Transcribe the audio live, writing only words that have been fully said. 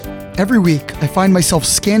Every week, I find myself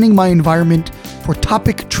scanning my environment for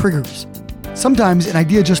topic triggers. Sometimes an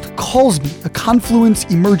idea just calls me, a confluence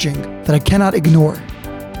emerging that I cannot ignore.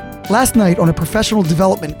 Last night on a professional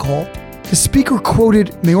development call, the speaker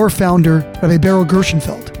quoted Meor founder Rabbi Beryl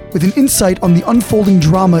Gershenfeld with an insight on the unfolding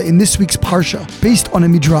drama in this week's Parsha based on a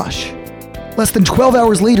midrash. Less than 12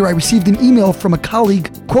 hours later, I received an email from a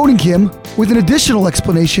colleague quoting him with an additional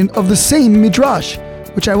explanation of the same midrash,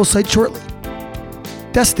 which I will cite shortly.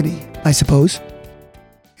 Destiny, I suppose.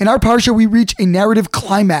 In our Parsha, we reach a narrative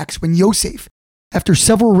climax when Yosef, after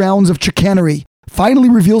several rounds of chicanery, finally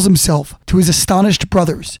reveals himself to his astonished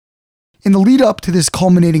brothers. In the lead-up to this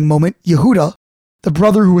culminating moment, Yehuda, the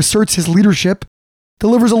brother who asserts his leadership,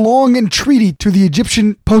 delivers a long entreaty to the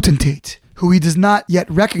Egyptian potentate, who he does not yet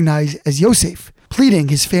recognize as Yosef, pleading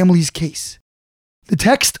his family's case. The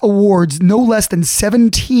text awards no less than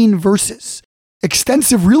 17 verses,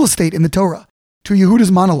 extensive real estate in the Torah, to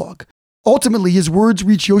Yehuda's monologue. Ultimately, his words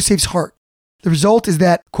reach Yosef's heart. The result is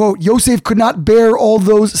that, quote, Yosef could not bear all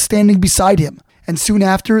those standing beside him, and soon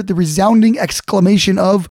after, the resounding exclamation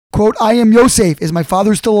of, quote, I am Yosef, is my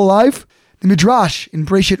father still alive? The Midrash in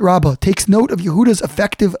Breshit Rabbah takes note of Yehuda's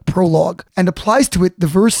effective prologue and applies to it the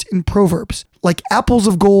verse in Proverbs, like apples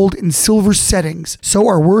of gold in silver settings, so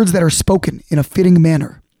are words that are spoken in a fitting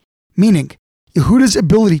manner. Meaning, Yehuda's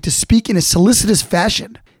ability to speak in a solicitous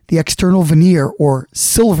fashion, the external veneer, or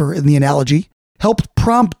silver in the analogy, helped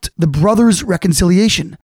prompt the brothers'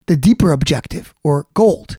 reconciliation, the deeper objective, or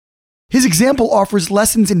gold. His example offers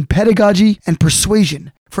lessons in pedagogy and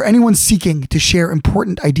persuasion for anyone seeking to share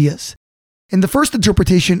important ideas. In the first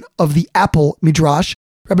interpretation of the apple midrash,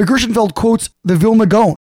 Rabbi Gershenfeld quotes the Vilna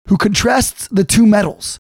Gaon, who contrasts the two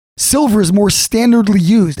metals. Silver is more standardly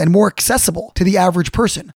used and more accessible to the average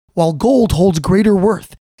person, while gold holds greater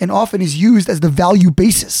worth and often is used as the value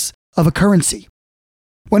basis of a currency.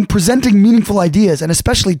 When presenting meaningful ideas, and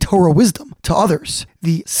especially Torah wisdom, to others,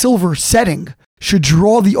 the silver setting should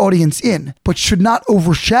draw the audience in, but should not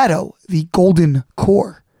overshadow the golden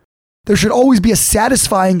core. There should always be a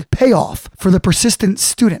satisfying payoff for the persistent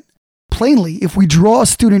student. Plainly, if we draw a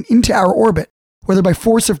student into our orbit, whether by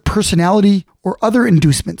force of personality or other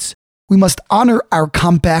inducements, we must honor our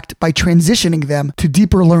compact by transitioning them to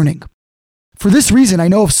deeper learning. For this reason, I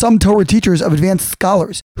know of some Torah teachers of advanced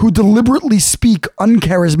scholars who deliberately speak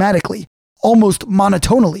uncharismatically, almost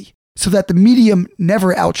monotonally, so that the medium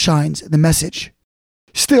never outshines the message.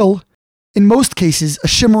 Still, in most cases, a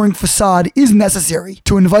shimmering facade is necessary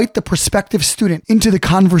to invite the prospective student into the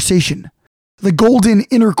conversation. The golden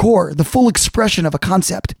inner core, the full expression of a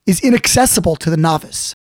concept, is inaccessible to the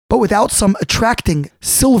novice, but without some attracting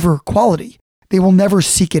silver quality, they will never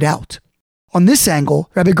seek it out. On this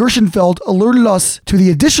angle, Rabbi Gershenfeld alerted us to the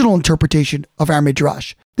additional interpretation of our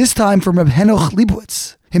midrash, this time from Reb Henoch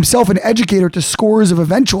Leibowitz, himself an educator to scores of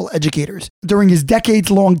eventual educators during his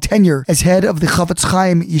decades-long tenure as head of the Chafetz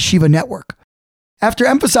Chaim Yeshiva Network. After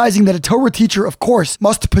emphasizing that a Torah teacher, of course,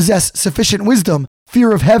 must possess sufficient wisdom,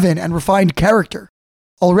 fear of heaven, and refined character,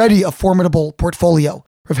 already a formidable portfolio,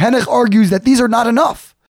 Reb Henoch argues that these are not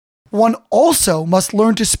enough. One also must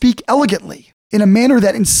learn to speak elegantly, in a manner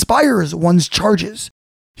that inspires one's charges.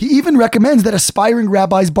 He even recommends that aspiring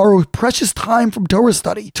rabbis borrow precious time from Torah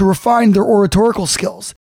study to refine their oratorical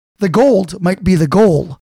skills. The gold might be the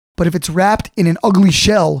goal, but if it's wrapped in an ugly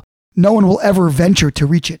shell, no one will ever venture to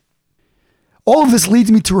reach it. All of this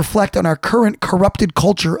leads me to reflect on our current corrupted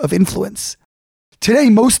culture of influence. Today,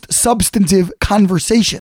 most substantive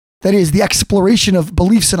conversation, that is, the exploration of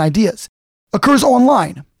beliefs and ideas, occurs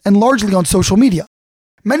online and largely on social media.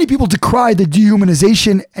 Many people decry the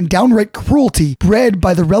dehumanization and downright cruelty bred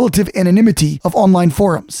by the relative anonymity of online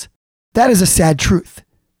forums. That is a sad truth.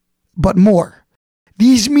 But more.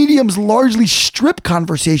 These mediums largely strip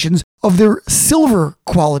conversations of their silver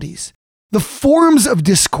qualities, the forms of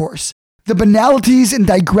discourse, the banalities and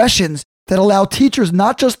digressions that allow teachers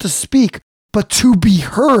not just to speak, but to be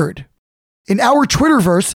heard. In our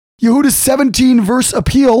Twitterverse, Yehuda's 17-verse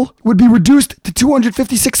appeal would be reduced to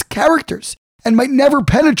 256 characters, and might never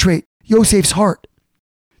penetrate Yosef's heart.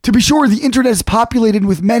 To be sure, the internet is populated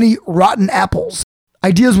with many rotten apples,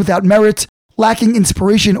 ideas without merit, lacking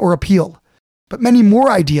inspiration or appeal. But many more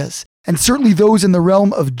ideas, and certainly those in the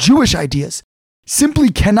realm of Jewish ideas, simply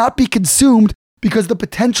cannot be consumed because the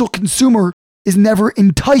potential consumer is never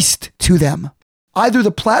enticed to them. Either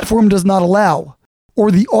the platform does not allow,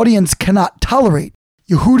 or the audience cannot tolerate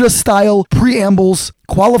Yehuda-style preambles,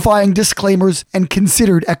 qualifying disclaimers, and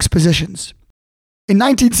considered expositions. In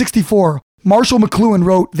 1964, Marshall McLuhan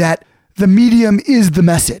wrote that the medium is the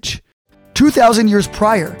message. 2,000 years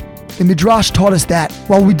prior, The Midrash taught us that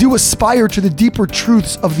while we do aspire to the deeper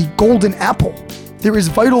truths of the golden apple, there is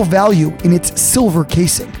vital value in its silver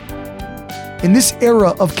casing. In this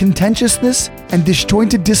era of contentiousness and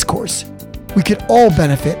disjointed discourse, we could all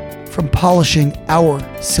benefit from polishing our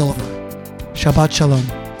silver. Shabbat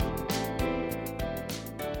Shalom.